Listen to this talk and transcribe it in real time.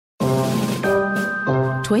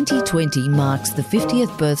2020 marks the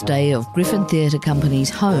 50th birthday of Griffin Theatre Company's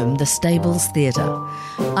home, the Stables Theatre.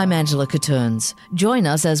 I'm Angela Catterns. Join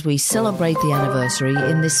us as we celebrate the anniversary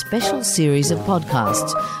in this special series of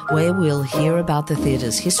podcasts where we'll hear about the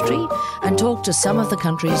theatre's history and talk to some of the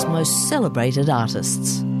country's most celebrated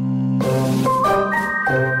artists.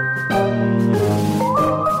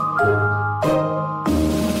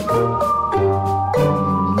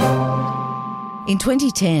 In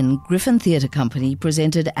 2010, Griffin Theatre Company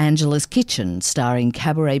presented Angela's Kitchen, starring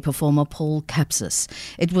cabaret performer Paul Capsis.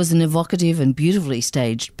 It was an evocative and beautifully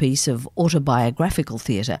staged piece of autobiographical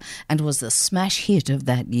theatre and was the smash hit of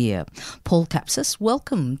that year. Paul Capsis,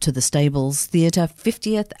 welcome to the Stables Theatre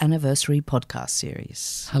 50th Anniversary podcast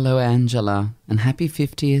series. Hello, Angela, and happy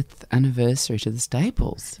 50th anniversary to the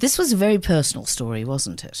Stables. This was a very personal story,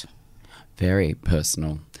 wasn't it? Very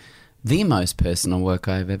personal. The most personal work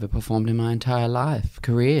I've ever performed in my entire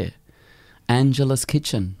career. Angela's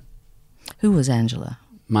Kitchen. Who was Angela?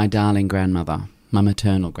 My darling grandmother, my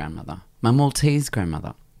maternal grandmother, my Maltese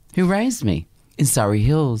grandmother, who raised me in Surrey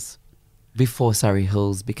Hills before Surrey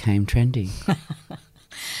Hills became trendy.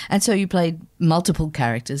 And so you played multiple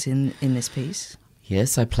characters in this piece?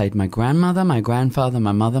 Yes, I played my grandmother, my grandfather,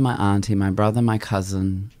 my mother, my auntie, my brother, my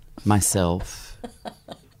cousin, myself.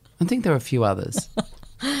 I think there were a few others.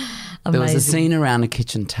 Amazing. There was a scene around a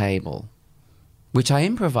kitchen table, which I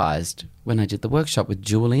improvised when I did the workshop with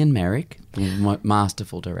Julian Merrick, the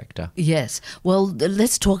masterful director. Yes. Well,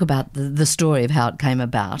 let's talk about the story of how it came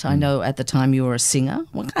about. I know at the time you were a singer.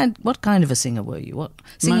 What kind of a singer were you?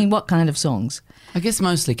 What kind of songs? I guess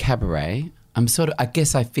mostly cabaret. I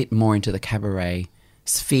guess I fit more into the cabaret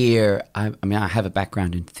sphere. I have a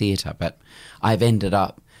background in theatre, but I've ended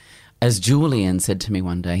up, as Julian said to me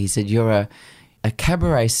one day, he said, "You're a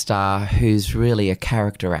cabaret star who's really a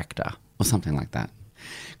character actor," or something like that.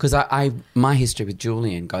 Because my history with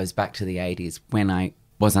Julian goes back to the 80s when I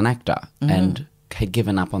was an actor and had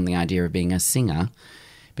given up on the idea of being a singer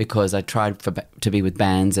because I tried to be with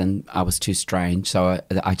bands and I was too strange, so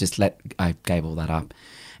I gave all that up.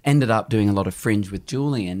 Ended up doing a lot of fringe with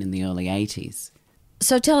Julian in the early 80s.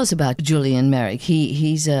 So tell us about Julian Merrick.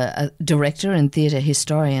 He's a director and theatre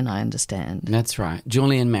historian, I understand. That's right.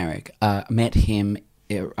 Julian Merrick. Met him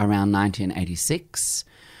around 1986.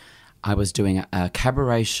 I was doing a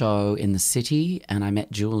cabaret show in the city and I met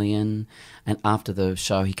Julian, and after the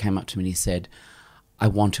show he came up to me and he said, "I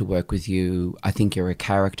want to work with you. I think you're a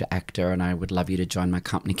character actor and I would love you to join my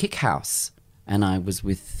company, Kick House." And I was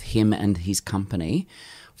with him and his company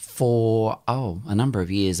for a number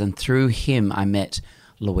of years, and through him I met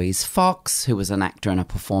Louise Fox, who was an actor and a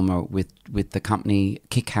performer with the company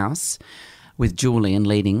Kick House, with Julian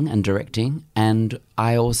leading and directing, and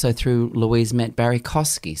I also through Louise met Barry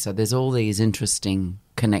Kosky. So there's all these interesting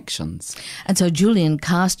connections. And so Julian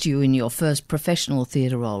cast you in your first professional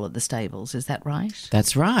theatre role at the Stables, is that right?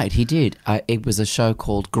 That's right, he did. It was a show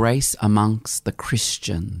called Grace Amongst the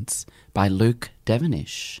Christians by Luke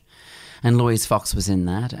Devenish. And Louise Fox was in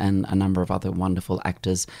that and a number of other wonderful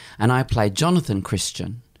actors. And I played Jonathan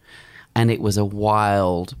Christian. And it was a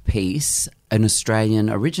wild piece, an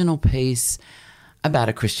Australian original piece about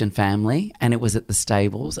a Christian family. And it was at the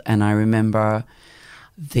Stables. And I remember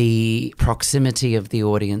the proximity of the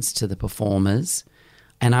audience to the performers.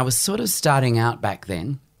 And I was sort of starting out back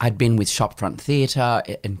then. I'd been with Shopfront Theatre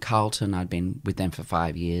in Carlton. I'd been with them for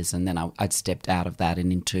 5 years. And then I'd stepped out of that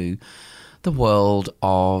and into the world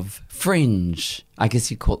of fringe. I guess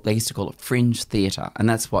they used to call it fringe theatre, and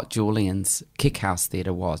that's what Julian's Kick House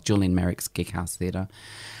Theatre was, Julian Merrick's Kick House Theatre.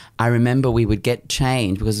 I remember we would get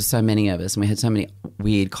changed because there's so many of us and we had so many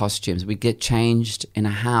weird costumes. We'd get changed in a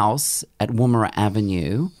house at Woomera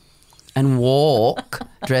Avenue and walk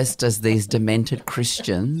dressed as these demented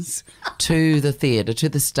Christians to the theatre, to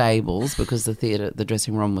the Stables, because the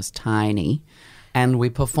dressing room was tiny, and we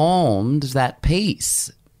performed that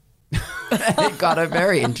piece. It got a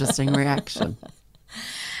very interesting reaction.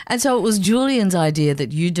 And so it was Julian's idea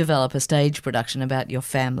that you develop a stage production about your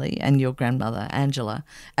family and your grandmother, Angela,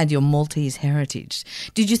 and your Maltese heritage.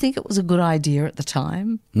 Did you think it was a good idea at the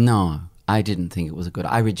time? No, I didn't think it was a good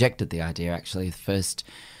idea. I rejected the idea, actually. First,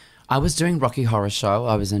 I was doing Rocky Horror Show.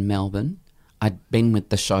 I was in Melbourne. I'd been with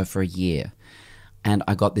the show for a year, and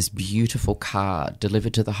I got this beautiful card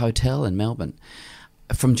delivered to the hotel in Melbourne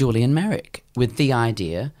from Julian Merrick with the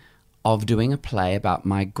idea of doing a play about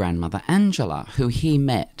my grandmother Angela, who he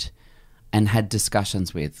met and had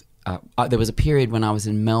discussions with. There was a period when I was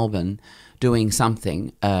in Melbourne doing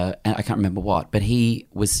something, and I can't remember what, but he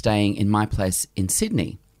was staying in my place in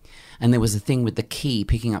Sydney. And there was a thing with the key,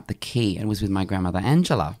 picking up the key, and it was with my grandmother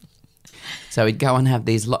Angela. So he'd go and have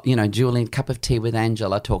these, Julian, cup of tea with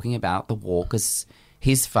Angela, talking about the war, because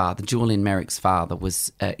his father, Julian Merrick's father,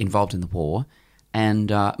 was involved in the war,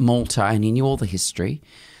 and Malta, and he knew all the history.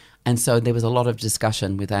 And so there was a lot of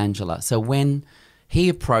discussion with Angela. So when he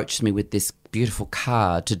approached me with this beautiful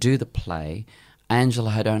card to do the play,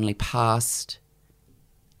 Angela had only passed,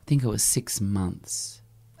 I think it was 6 months.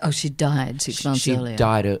 Oh, she died 6 months earlier. She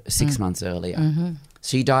died 6 months earlier. Mm-hmm.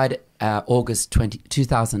 She died August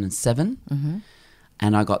 2007, mm-hmm.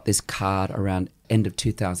 and I got this card around end of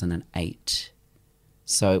 2008.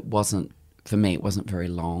 So it wasn't, for me, it wasn't very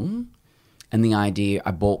long. And the idea,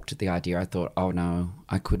 I balked at the idea. I thought, oh no,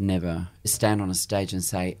 I could never stand on a stage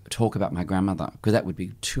and talk about my grandmother, because that would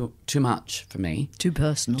be too much for me. Too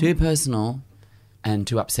personal. Too personal and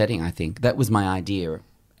too upsetting, I think. That was my idea.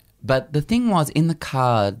 But the thing was, in the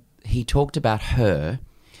card, he talked about her,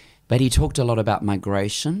 but he talked a lot about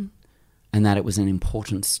migration and that it was an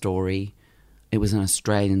important story. It was an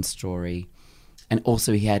Australian story. And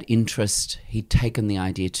also he had interest. He'd taken the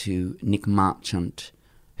idea to Nick Marchant,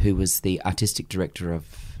 who was the artistic director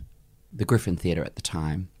of the Griffin Theatre at the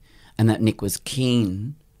time, and that Nick was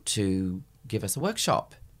keen to give us a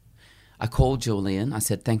workshop. I called Julian. I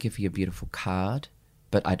said, thank you for your beautiful card,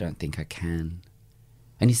 but I don't think I can.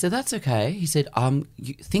 And he said, that's okay. He said,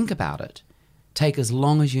 you think about it. Take as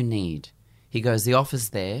long as you need. He goes, the offer's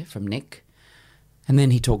there from Nick. And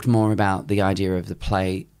then he talked more about the idea of the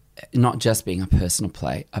play not just being a personal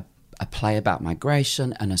play, a play about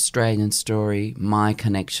migration, an Australian story, my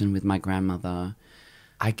connection with my grandmother.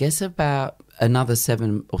 I guess about another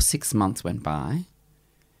 7 or 6 months went by,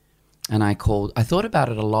 and I thought about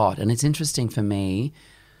it a lot, and it's interesting for me,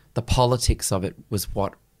 the politics of it was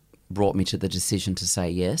what brought me to the decision to say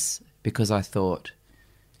yes, because I thought,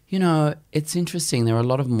 it's interesting, there are a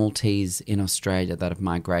lot of Maltese in Australia that have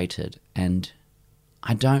migrated, and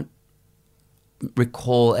I don't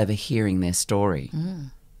recall ever hearing their stories.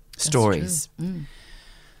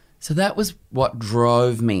 So that was what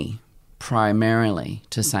drove me primarily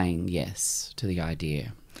to saying yes to the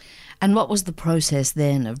idea. And what was the process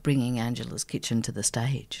then of bringing Angela's Kitchen to the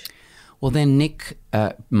stage? Well, then Nick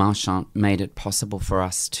Marchant made it possible for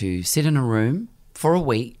us to sit in a room for a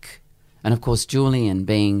week, and of course Julian,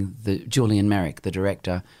 being Julian Merrick, the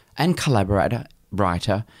director and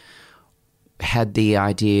writer, had the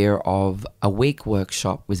idea of a week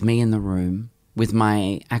workshop with me in the room with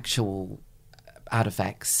my actual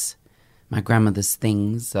artifacts, my grandmother's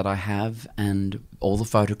things that I have, and all the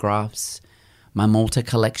photographs, my Malta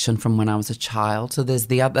collection from when I was a child. So that's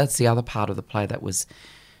the other part of the play that was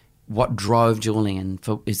what drove Julian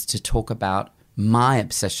is to talk about my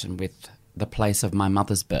obsession with the place of my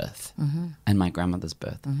mother's birth mm-hmm. and my grandmother's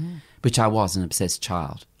birth, mm-hmm. which I was an obsessed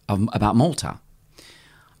child about Malta.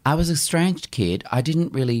 I was a strange kid. I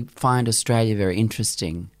didn't really find Australia very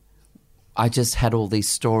interesting. I just had all these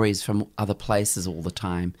stories from other places all the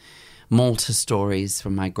time. Malta stories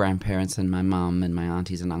from my grandparents and my mum and my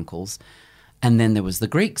aunties and uncles. And then there was the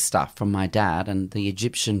Greek stuff from my dad and the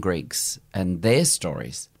Egyptian Greeks and their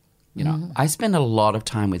stories. Mm-hmm. I spent a lot of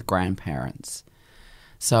time with grandparents.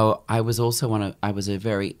 So I was also I was a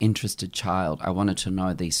very interested child. I wanted to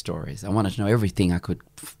know these stories. I wanted to know everything I could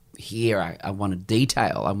hear. I wanted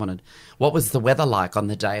detail. I wanted, what was the weather like on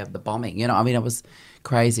the day of the bombing? It was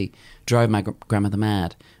crazy. Drove my grandmother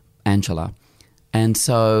mad, Angela. And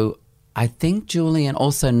so I think Julian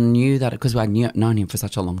also knew that, because I'd known him for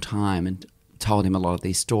such a long time and told him a lot of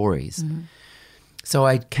these stories. Mm-hmm. So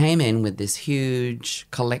I came in with this huge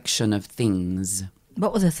collection of things.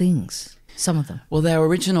 What were the things? Some of them? Well, they were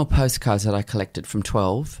original postcards that I collected from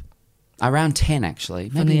 12. Around 10, actually.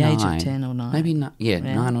 From maybe the 9. age of 10 or 9. Maybe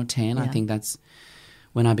 9 or 10. Yeah. I think that's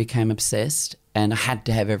when I became obsessed, and I had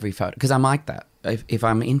to have every photo, because I'm like that. If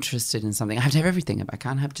I'm interested in something, I have to have everything. I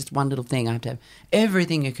can't have just one little thing. I have to have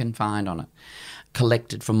everything you can find on it.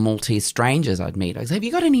 Collected from Maltese strangers I'd meet. I'd say, have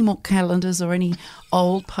you got any more calendars or any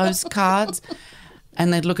old postcards?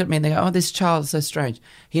 And they'd look at me and they go, oh, this child is so strange.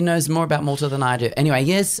 He knows more about Malta than I do. Anyway,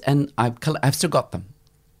 yes, and I've still got them.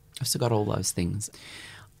 I've still got all those things.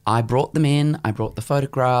 I brought them in, I brought the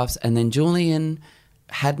photographs, and then Julian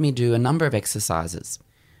had me do a number of exercises,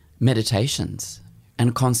 meditations,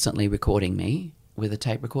 and constantly recording me with a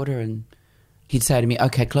tape recorder. And he'd say to me,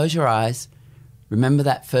 okay, close your eyes. Remember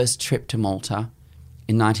that first trip to Malta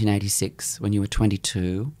in 1986 when you were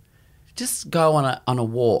 22. Just go on a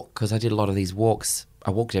walk, because I did a lot of these walks. I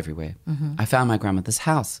walked everywhere. Mm-hmm. I found my grandmother's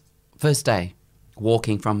house. First day,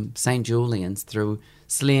 walking from St. Julian's through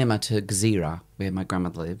Sliema to Gzira, where my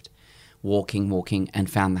grandmother lived, walking, and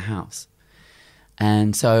found the house.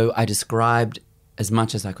 And so I described as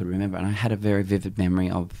much as I could remember, and I had a very vivid memory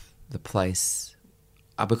of the place,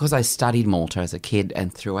 because I studied Malta as a kid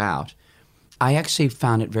and throughout, I actually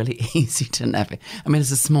found it really easy to navigate. I mean,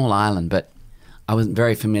 it's a small island, but I wasn't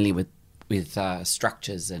very familiar with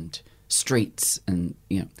structures and streets and,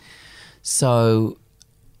 So,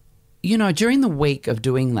 during the week of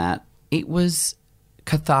doing that, it was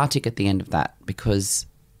cathartic at the end of that, because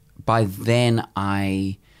by then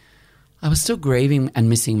I was still grieving and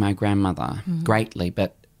missing my grandmother greatly,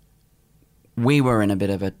 but we were in a bit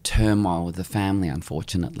of a turmoil with the family,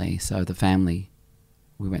 unfortunately. So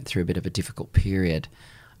we went through a bit of a difficult period,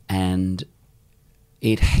 and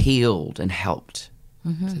it healed and helped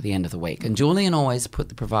to the end of the week. And Julian always put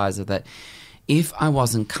the proviso that if I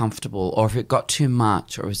wasn't comfortable, or if it got too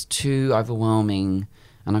much, or it was too overwhelming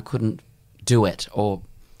and I couldn't do it, or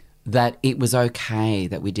that it was okay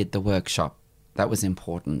that we did the workshop. That was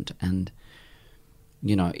important. And,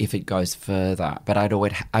 if it goes further. But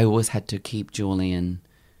I always had to keep Julian,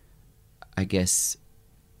 I guess,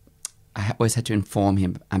 I always had to inform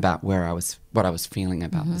him about what I was feeling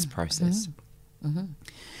about this process.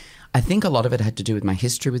 I think a lot of it had to do with my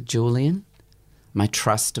history with Julian, my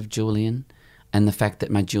trust of Julian, and the fact that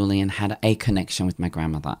my Julian had a connection with my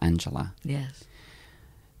grandmother, Angela. Yes.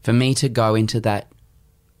 For me to go into that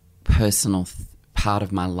personal part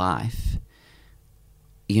of my life,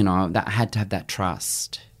 that I had to have that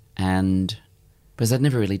trust. And because I'd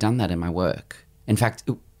never really done that in my work. In fact,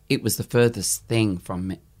 it was the furthest thing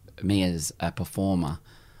from me as a performer.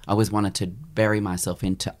 I always wanted to bury myself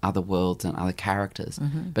into other worlds and other characters,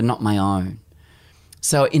 but not my own.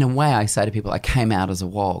 So in a way, I say to people, I came out as a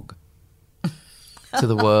wog to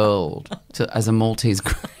the world, as a Maltese.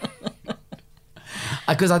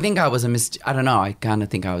 Because I think I was I don't know, I kind of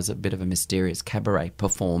think I was a bit of a mysterious cabaret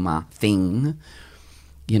performer thing.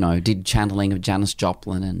 Did channeling of Janis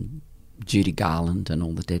Joplin and Judy Garland and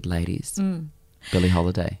all the dead ladies, Billie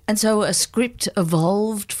Holiday. And so a script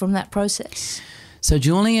evolved from that process? So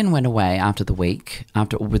Julian went away after the week,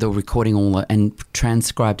 with recording and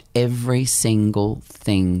transcribed every single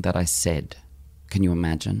thing that I said. Can you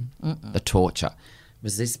imagine? The torture. It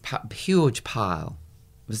was this huge pile.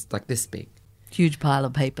 It was like this big. Huge pile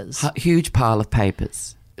of papers. Huge pile of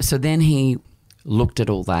papers. So then he looked at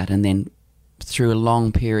all that, and then through a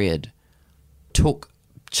long period took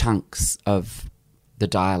chunks of the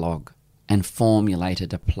dialogue and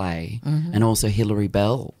formulated a play. And also Hilary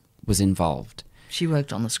Bell was involved. She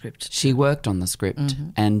worked on the script. She worked on the script.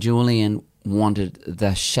 And Julian wanted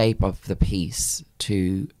the shape of the piece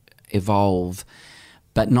to evolve,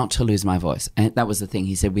 but not to lose my voice. And that was the thing.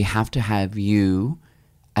 He said, we have to have you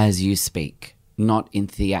as you speak, not in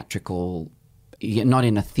theatrical, not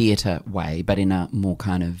in a theatre way, but in a more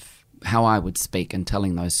kind of how I would speak and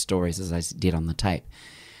telling those stories as I did on the tape.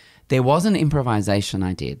 There was an improvisation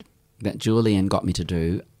I did that Julian got me to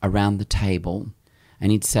do around the table,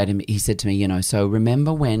 and he said to me, so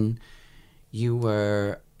remember when you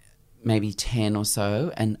were maybe 10 or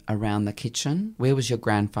so and around the kitchen, where was your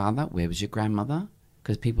grandfather? Where was your grandmother?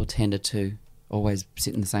 Because people tended to always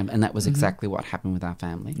sit in the same, and that was exactly what happened with our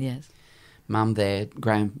family. Yes. Mum there,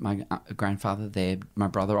 my grandfather there, my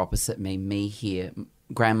brother opposite me here.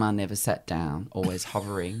 Grandma never sat down, always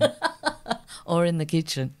hovering. Or in the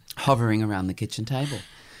kitchen. Hovering around the kitchen table.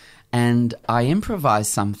 And I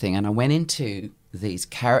improvised something, and I went into these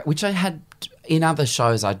characters, which I had in other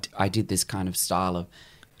shows. I did this kind of style of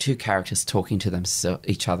two characters talking to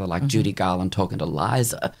each other, like Judy Garland talking to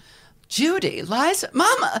Liza. Judy, Liza,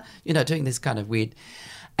 Mama, doing this kind of weird.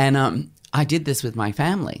 And I did this with my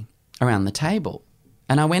family around the table.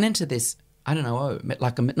 And I went into this, I don't know,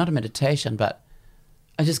 not a meditation, but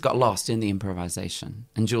I just got lost in the improvisation.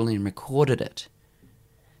 And Julian recorded it.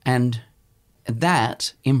 And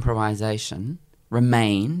that improvisation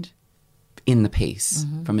remained in the piece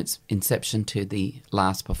from its inception to the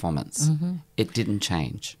last performance. It didn't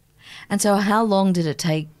change. And so how long did it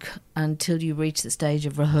take until you reached the stage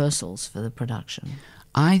of rehearsals for the production?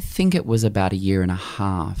 I think it was about 1.5 years.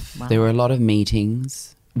 Wow. There were a lot of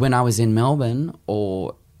meetings. When I was in Melbourne,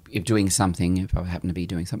 or if I happened to be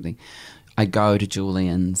doing something, I'd go to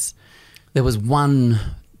Julian's. There was one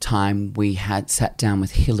time we had sat down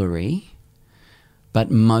with Hilary, but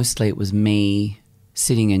mostly it was me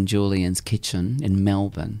sitting in Julian's kitchen in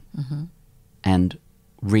Melbourne and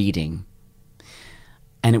reading.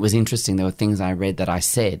 And it was interesting. There were things I read that I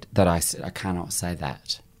said I cannot say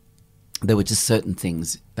that. There were just certain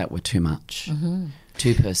things that were too much,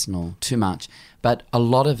 too personal, too much. But a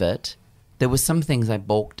lot of it, there were some things I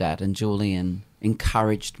balked at, and Julian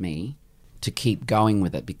encouraged me to keep going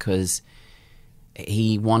with it because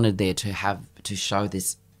he wanted there to show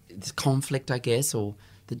this conflict, I guess, or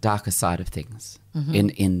the darker side of things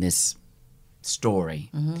in this story.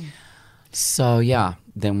 So, yeah,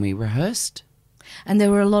 then we rehearsed. And there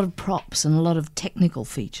were a lot of props and a lot of technical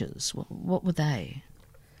features. What were they?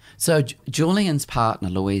 So Julian's partner,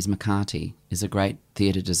 Louise McCarty, is a great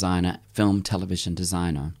theatre designer, film, television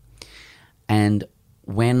designer. And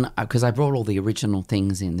because I brought all the original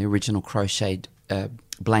things in, the original crocheted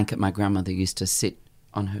blanket my grandmother used to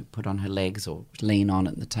put on her legs or lean on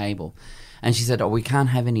at the table. And she said, oh, we can't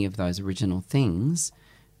have any of those original things.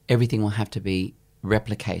 Everything will have to be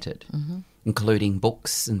replicated, including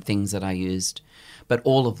books and things that I used. But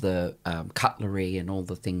all of the cutlery and all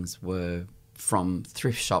the things were from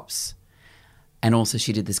thrift shops. And also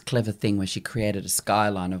she did this clever thing where she created a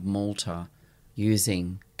skyline of Malta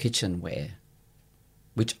using kitchenware,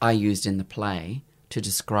 which I used in the play to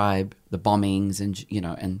describe the bombings and, you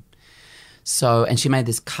know, and she made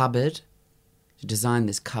this cupboard. She designed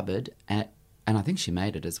this cupboard and I think she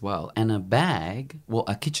made it as well. And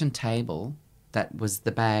a kitchen table that was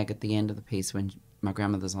the bag at the end of the piece when my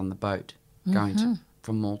grandmother's on the boat going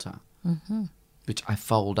from Malta, which I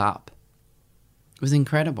fold up. It was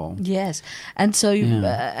incredible. Yes. And so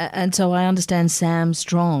I understand Sam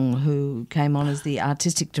Strong, who came on as the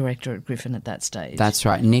artistic director at Griffin at that stage. That's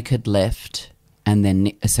right. Nick had left and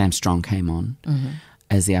then Sam Strong came on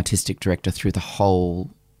as the artistic director through the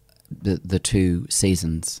whole, the 2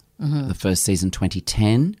 seasons. The first season,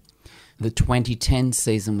 2010. The 2010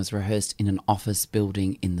 season was rehearsed in an office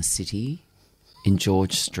building in the city in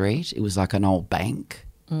George Street. It was like an old bank.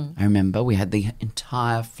 I remember we had the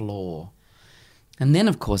entire floor. And then,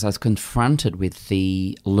 of course, I was confronted with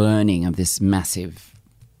the learning of this massive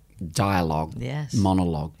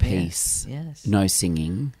monologue piece, no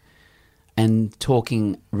singing, and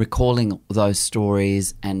recalling those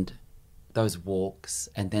stories and those walks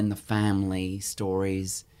and then the family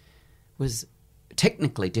stories was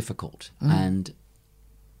technically difficult and,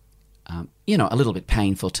 a little bit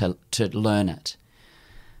painful to learn it.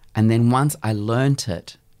 And then once I learnt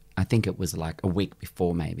it, I think it was like a week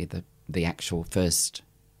before maybe the actual first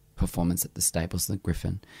performance at the Stables, the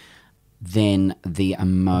Griffin, then the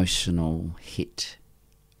emotional hit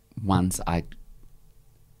once I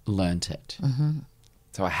learnt it.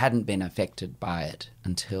 So I hadn't been affected by it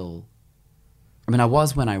until, I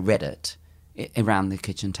was when I read it around the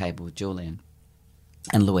kitchen table with Julian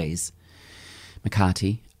and Louise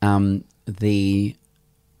McCarty. The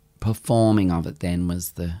performing of it then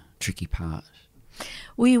was the tricky part.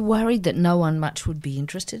 Were you worried that no one much would be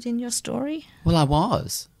interested in your story? Well, I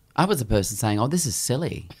was. I was the person saying, oh, this is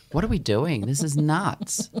silly. What are we doing? This is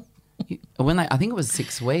nuts. I think it was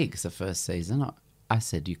 6 weeks, the first season, I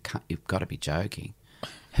said, you've got to be joking.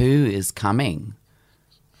 Who is coming?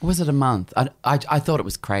 Or was it a month? I thought it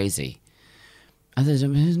was crazy. I said,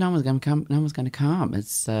 no one's going to come. No one's going to come.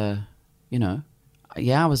 It's, I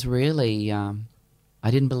was really, I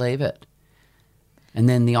didn't believe it. And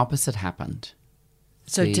then the opposite happened.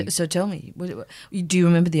 So tell me, do you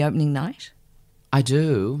remember the opening night? I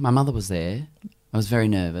do. My mother was there. I was very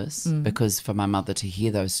nervous because for my mother to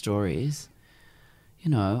hear those stories,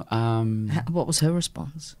 what was her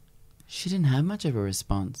response? She didn't have much of a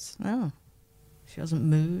response. Oh, she wasn't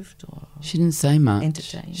moved or she didn't say much.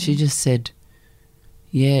 Entertained. She just said,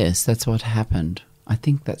 yes, that's what happened. I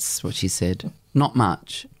think that's what she said. Not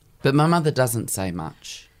much. But my mother doesn't say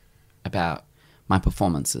much about my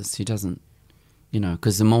performances. She doesn't,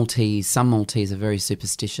 because some Maltese are very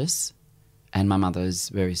superstitious and my mother's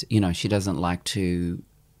very, she doesn't like to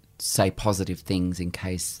say positive things in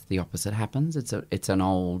case the opposite happens. It's an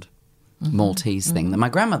old Maltese thing that my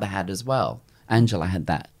grandmother had as well. Angela had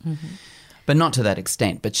that. But not to that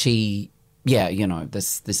extent. But she,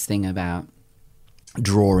 this thing about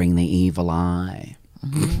drawing the evil eye.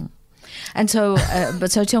 And so,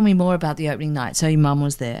 so tell me more about the opening night. So your mum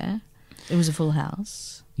was there. It was a full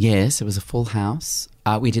house. Yes, it was a full house.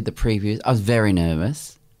 We did the previews. I was very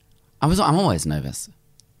nervous. I'm always nervous.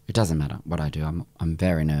 It doesn't matter what I do. I'm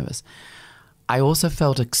very nervous. I also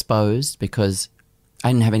felt exposed because I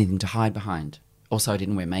didn't have anything to hide behind. Also, I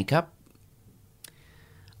didn't wear makeup.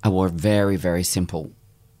 I wore very, very simple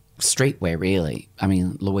streetwear, really.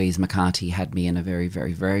 Louise McCarty had me in a very,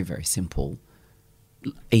 very, very, very simple,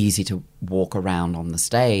 easy to walk around on the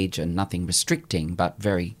stage and nothing restricting, but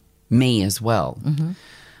very me as well.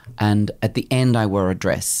 And at the end, I wore a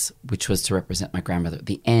dress, which was to represent my grandmother. At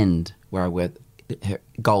the end, where I wore her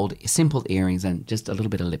gold, simple earrings and just a little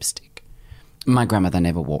bit of lipstick. My grandmother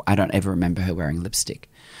never wore. I don't ever remember her wearing lipstick.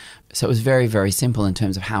 So it was very, very simple in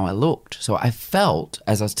terms of how I looked. So I felt,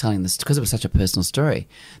 as I was telling this, because it was such a personal story,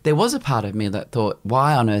 there was a part of me that thought,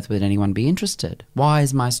 why on earth would anyone be interested? Why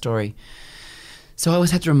is my story So I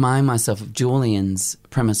always had to remind myself of Julian's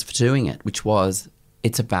premise for doing it, which was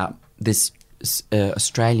it's about this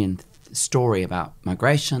Australian story about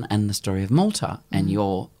migration and the story of Malta and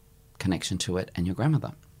your connection to it and your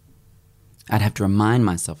grandmother. I'd have to remind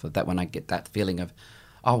myself of that when I get that feeling of,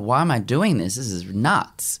 oh, why am I doing this? This is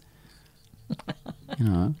nuts. You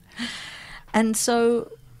know. And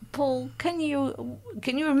so, Paul, can you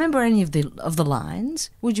remember any of the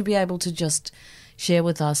lines? Would you be able to just share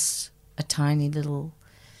with us a tiny little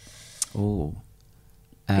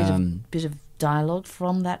bit of dialogue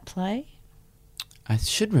from that play? I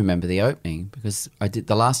should remember the opening because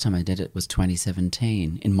the last time I did it was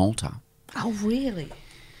 2017 in Malta. Oh, really?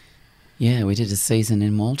 Yeah, we did a season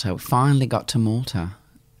in Malta. We finally got to Malta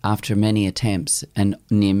after many attempts and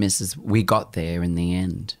near misses. We got there in the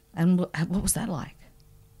end. And what was that like?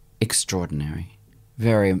 Extraordinary.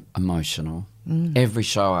 Very emotional. Every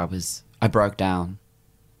show I broke down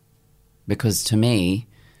because to me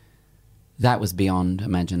that was beyond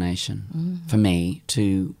imagination for me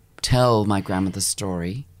to tell my grandmother's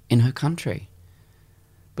story in her country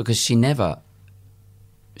because she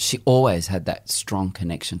always had that strong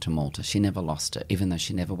connection to Malta. She never lost it, even though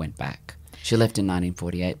she never went back. She left in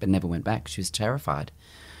 1948 but never went back. She was terrified.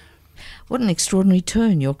 What an extraordinary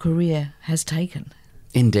turn your career has taken.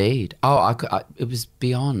 Indeed. Oh, it was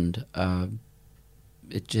beyond.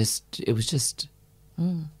 It was just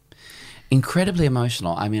incredibly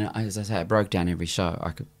emotional. I mean, as I say, I broke down every show.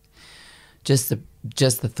 I could just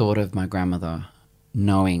the thought of my grandmother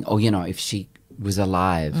knowing, or if she was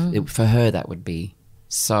alive, for her that would be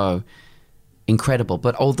so incredible.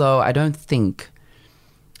 But although I don't think,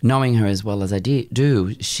 knowing her as well as I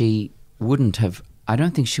do, she wouldn't have. I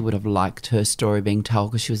don't think she would have liked her story being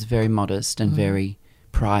told because she was very modest and very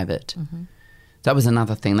private. That was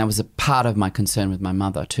another thing. That was a part of my concern with my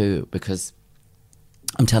mother too, because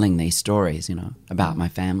I'm telling these stories, about my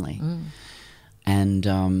family.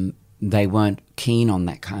 And they weren't keen on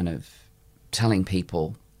that kind of telling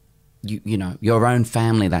people, your own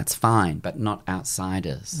family, that's fine, but not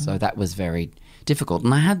outsiders. So that was very difficult.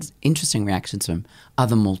 And I had interesting reactions from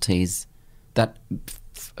other Maltese that,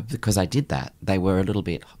 because I did that, they were a little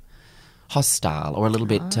bit hostile or a little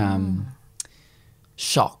bit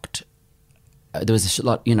shocked. There was a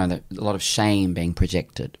lot of shame being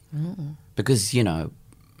projected because,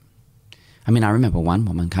 I mean, I remember one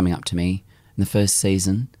woman coming up to me in the first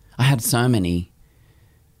season. I had so many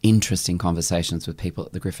interesting conversations with people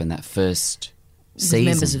at the Griffin that first season.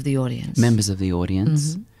 Members of the audience. Members of the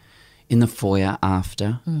audience. In the foyer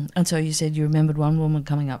after. And so you said you remembered one woman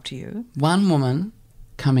coming up to you. One woman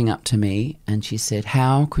coming up to me and she said,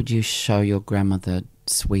 how could you show your grandmother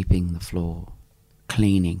sweeping the floor,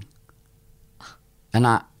 cleaning? And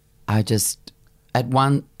I just, at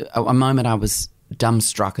a moment I was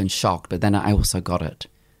dumbstruck and shocked, but then I also got it.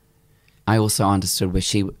 I also understood where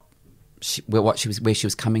she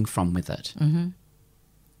was coming from with it.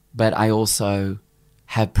 But I also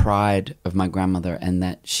had pride of my grandmother and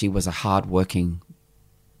that she was a hardworking,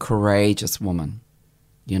 courageous woman,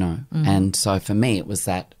 And so for me it was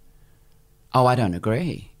that, I don't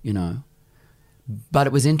agree, But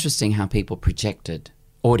it was interesting how people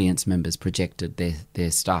audience members projected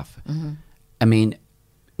their stuff. I mean,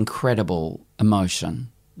 incredible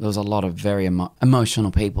emotion. There was a lot of very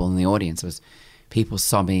emotional people in the audience. There was people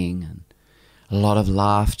sobbing and a lot of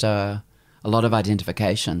laughter, a lot of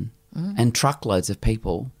identification, and truckloads of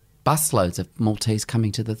people, busloads of Maltese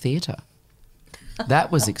coming to the theatre.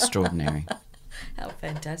 That was extraordinary. How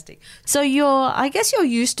fantastic. So I guess you're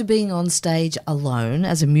used to being on stage alone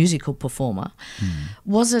as a musical performer.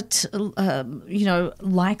 Was it,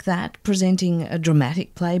 like that, presenting a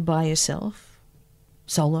dramatic play by yourself,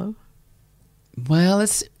 solo? Well,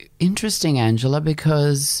 it's interesting, Angela,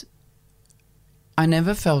 because I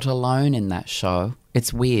never felt alone in that show.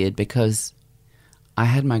 It's weird because I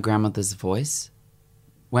had my grandmother's voice.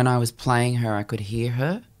 When I was playing her, I could hear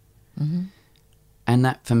her. And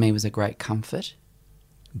that for me was a great comfort,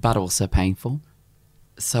 but also painful.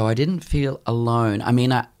 So I didn't feel alone. I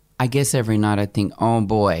mean, I guess every night I'd think, oh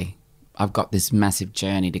boy, I've got this massive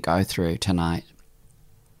journey to go through tonight.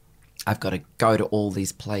 I've got to go to all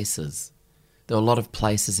these places. There were a lot of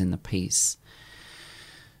places in the piece.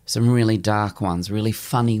 Some really dark ones, really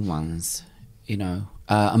funny ones,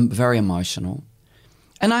 very emotional.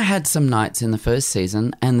 And I had some nights in the first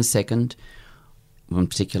season and the second,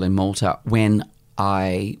 particularly Malta, when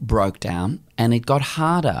I broke down and it got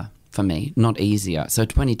harder for me, not easier. So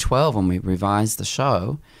 2012, when we revised the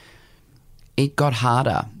show, it got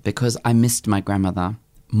harder because I missed my grandmother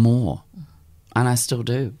more, and I still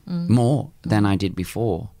do, more than I did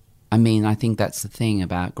before. I mean, I think that's the thing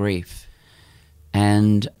about grief.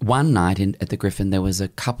 And one night at the Griffin, there was a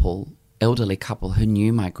elderly couple who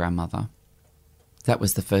knew my grandmother. That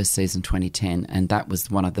was the first season, 2010, and that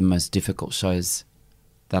was one of the most difficult shows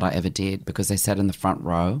that I ever did because they sat in the front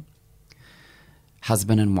row,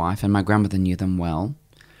 husband and wife, and my grandmother knew them well.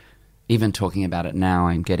 Even talking about it now,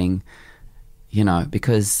 I'm getting,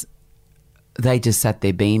 because they just sat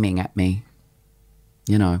there beaming at me,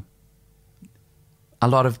 A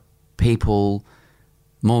lot of people,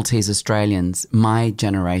 Maltese Australians, my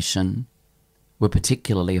generation, were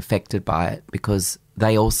particularly affected by it because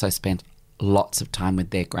they also spent lots of time with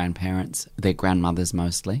their grandparents, their grandmothers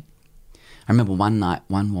mostly. I remember one night,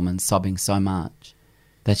 one woman sobbing so much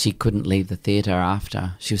that she couldn't leave the theatre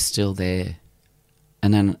after. She was still there.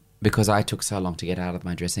 And then, because I took so long to get out of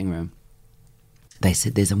my dressing room, they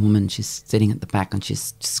said, there's a woman, she's sitting at the back and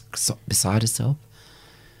she's just beside herself.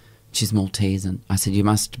 She's Maltese. And I said, you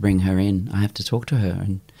must bring her in. I have to talk to her.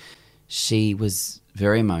 And she was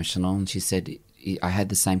very emotional, and she said, I had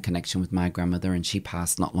the same connection with my grandmother and she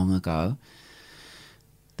passed not long ago.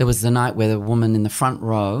 There was the night where the woman in the front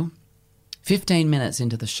row, 15 minutes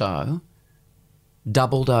into the show,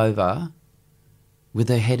 doubled over with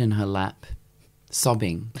her head in her lap,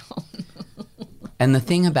 sobbing. And the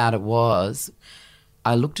thing about it was,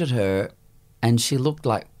 I looked at her and she looked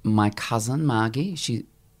like my cousin, Margie. She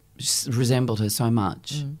resembled her so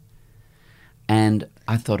much. And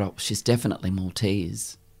I thought, oh, she's definitely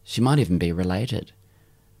Maltese. She might even be related.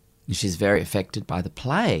 She's very affected by the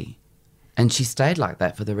play. And she stayed like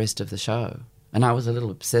that for the rest of the show. And I was a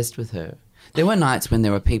little obsessed with her. There were nights when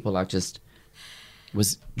there were people I just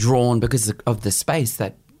was drawn because of the space,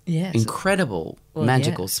 that incredible,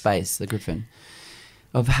 magical space, the Griffin,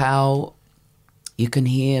 of how you can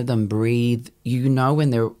hear them breathe. You know when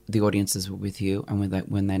the audiences were with you and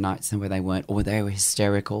when they're nights and where they weren't, or they were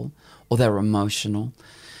hysterical or they were emotional.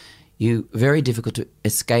 Very difficult to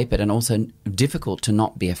escape it, and also difficult to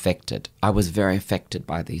not be affected. I was very affected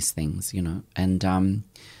by these things, and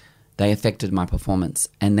they affected my performance.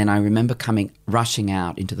 And then I remember rushing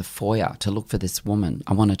out into the foyer to look for this woman.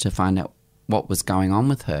 I wanted to find out what was going on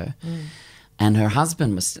with her. And her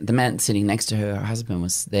husband the man sitting next to her husband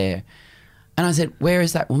was there. And I said, where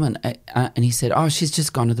is that woman? And he said, oh, she's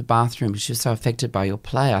just gone to the bathroom. She was so affected by your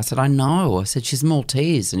play. I said, I know. I said, she's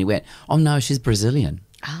Maltese. And he went, oh, no, she's Brazilian.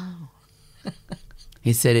 Oh.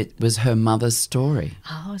 He said it was her mother's story.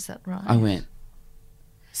 Oh, is that right? I went,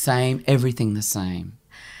 same, everything the same.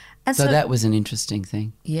 And so that was an interesting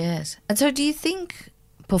thing. Yes. And so do you think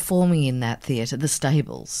performing in that theatre, the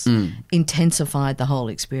Stables, intensified the whole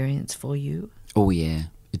experience for you? Oh, yeah,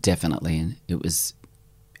 definitely. And it was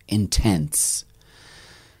intense.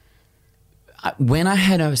 When I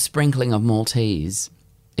had a sprinkling of Maltese,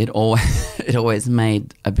 it always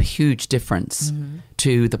made a huge difference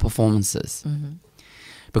to the performances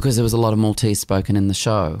because there was a lot of Maltese spoken in the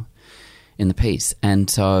show, in the piece. And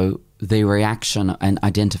so the reaction and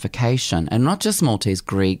identification, and not just Maltese,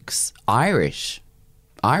 Greeks, Irish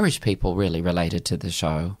people really related to the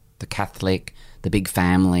show, the Catholic, the big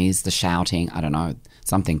families, the shouting, I don't know,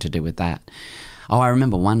 something to do with that. Oh, I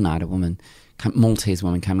remember one night a Maltese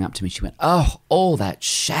woman coming up to me, she went, oh, all that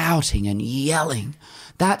shouting and yelling.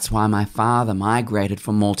 That's why my father migrated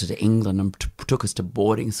from Malta to England and took us to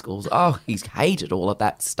boarding schools. Oh, he's hated all of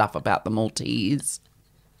that stuff about the Maltese.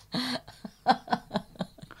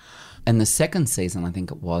 And the second season, I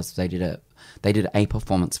think it was, they did a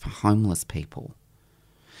performance for homeless people.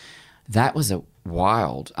 That was a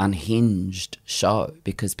wild, unhinged show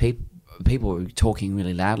because people were talking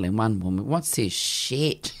really loudly. And one woman, what's this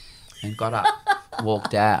shit? And got up,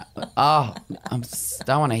 walked out. Oh, I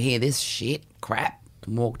don't want to hear this shit, crap.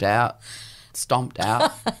 And walked out, stomped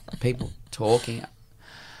out, people talking.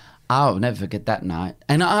 I'll never forget that night.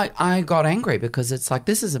 And I got angry because it's like,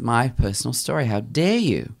 this isn't my personal story. How dare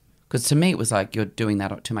you? Because to me it was like, you're doing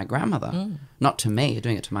that to my grandmother, not to me. You're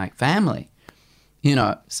doing it to my family,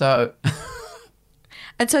 so...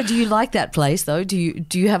 And so do you like that place though? Do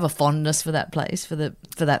you have a fondness for that place, for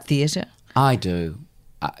that theatre? I do.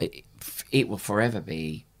 It will forever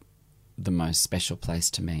be the most special place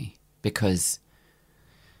to me because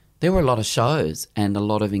there were a lot of shows and a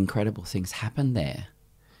lot of incredible things happened there.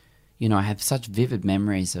 I have such vivid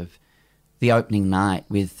memories of the opening night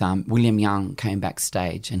with William Young came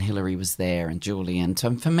backstage and Hilary was there and Julian.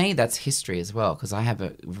 So for me, that's history as well because I have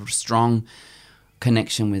a strong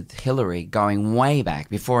connection with Hilary going way back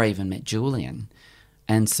before I even met Julian.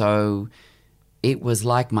 And so it was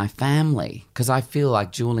like my family because I feel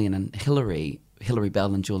like Julian and Hilary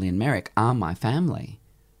Bell and Julian Merrick are my family,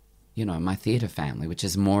 my theatre family, which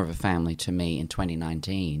is more of a family to me in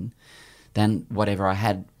 2019 than whatever I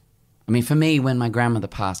had I mean, for me, when my grandmother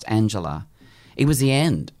passed, Angela, it was the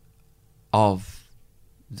end of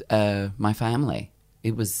my family.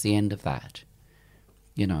 It was the end of that.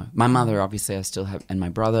 You know, my mother, obviously, I still have, and my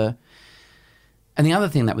brother. And the other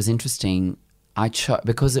thing that was interesting,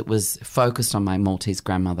 because it was focused on my Maltese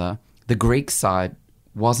grandmother, the Greek side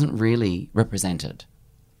wasn't really represented.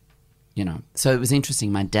 You know, so it was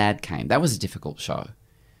interesting. My dad came. That was a difficult show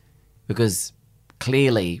because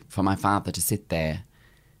clearly for my father to sit there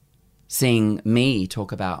seeing me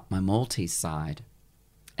talk about my Maltese side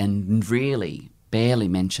and really barely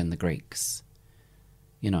mention the Greeks,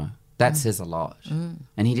 you know, that says a lot.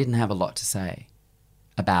 And he didn't have a lot to say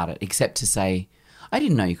about it except to say, I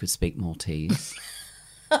didn't know you could speak Maltese.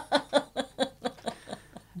 You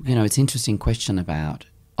know, it's an interesting question about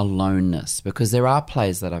aloneness, because there are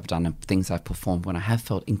plays that I've done and things I've performed when I have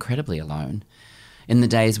felt incredibly alone. In the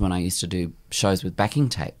days when I used to do shows with backing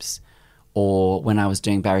tapes, or when I was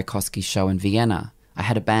doing Barry Kosky's show in Vienna, I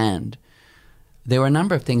had a band. There were a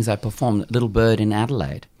number of things I performed, Little Bird in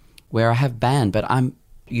Adelaide, where I have band, but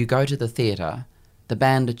you go to the theatre, the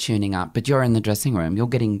band are tuning up, but you're in the dressing room, you're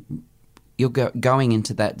going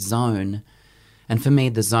into that zone. And for me,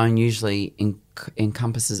 the zone usually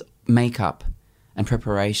encompasses makeup and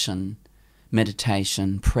preparation,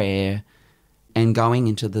 meditation, prayer, and going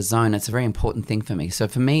into the zone. It's a very important thing for me. So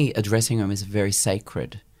for me, a dressing room is very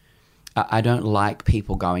sacred. I don't like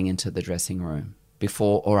people going into the dressing room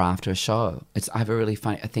before or after a show. I have a really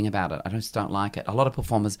funny thing about it. I just don't like it. A lot of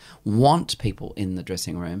performers want people in the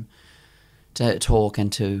dressing room to talk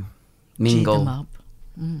and to mingle. Cheer them up.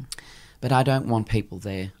 But I don't want people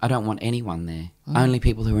there. I don't want anyone there. Only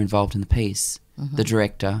people who are involved in the piece. The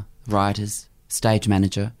director, writers, stage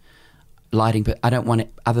manager, lighting. But I don't want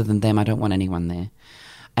it, other than them, I don't want anyone there.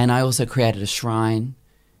 And I also created a shrine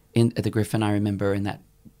at the Griffin. I remember in that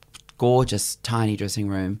gorgeous tiny dressing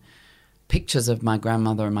room, pictures of my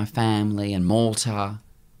grandmother and my family and Malta.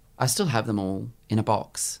 I still have them all in a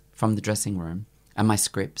box from the dressing room, and my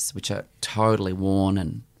scripts, which are totally worn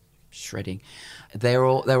and shredding. They were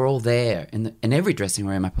all there in every dressing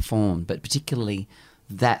room I performed, but particularly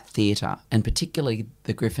that theatre and particularly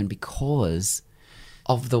the Griffin, because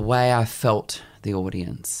of the way I felt the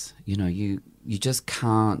audience. You know, you just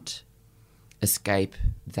can't escape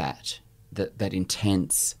that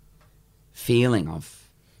intense feeling of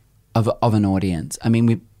an audience. I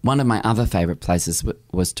mean, one of my other favourite places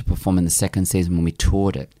was to perform in the second season when we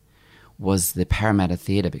toured it, was the Parramatta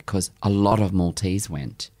Theatre, because a lot of Maltese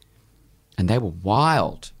went. And they were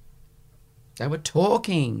wild. They were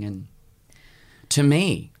talking and to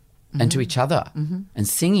me and to each other and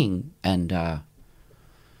singing. And,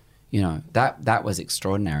 you know, that was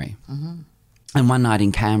extraordinary. And one night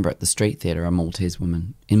in Canberra at the Street Theatre, a Maltese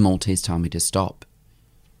woman in Maltese told me to stop.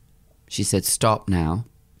 She said, "Stop now.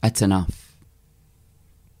 That's enough."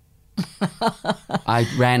 I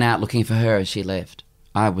ran out looking for her as she left.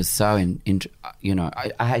 I was so,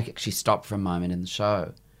 I actually stopped for a moment in the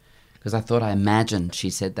show, because I thought I imagined she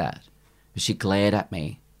said that. But she glared at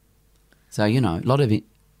me. So, you know, a lot of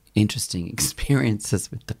interesting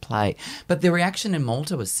experiences with the play. But the reaction in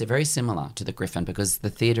Malta was very similar to the Griffin, because the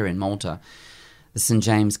theatre in Malta, the St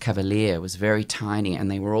James Cavalier, was very tiny,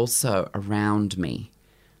 and they were also around me.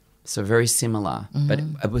 So very similar. But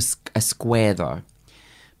it was a square though.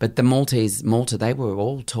 But the Malta, they were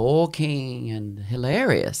all talking and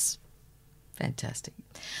hilarious. Fantastic.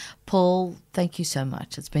 Paul, thank you so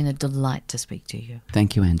much. It's been a delight to speak to you.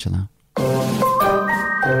 Thank you, Angela.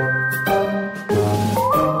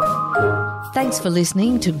 Thanks for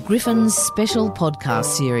listening to Griffin's special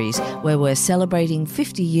podcast series, where we're celebrating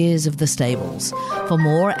 50 years of the stables. For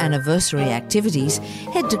more anniversary activities,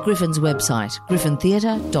 head to Griffin's website,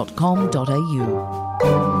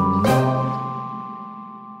 griffintheatre.com.au.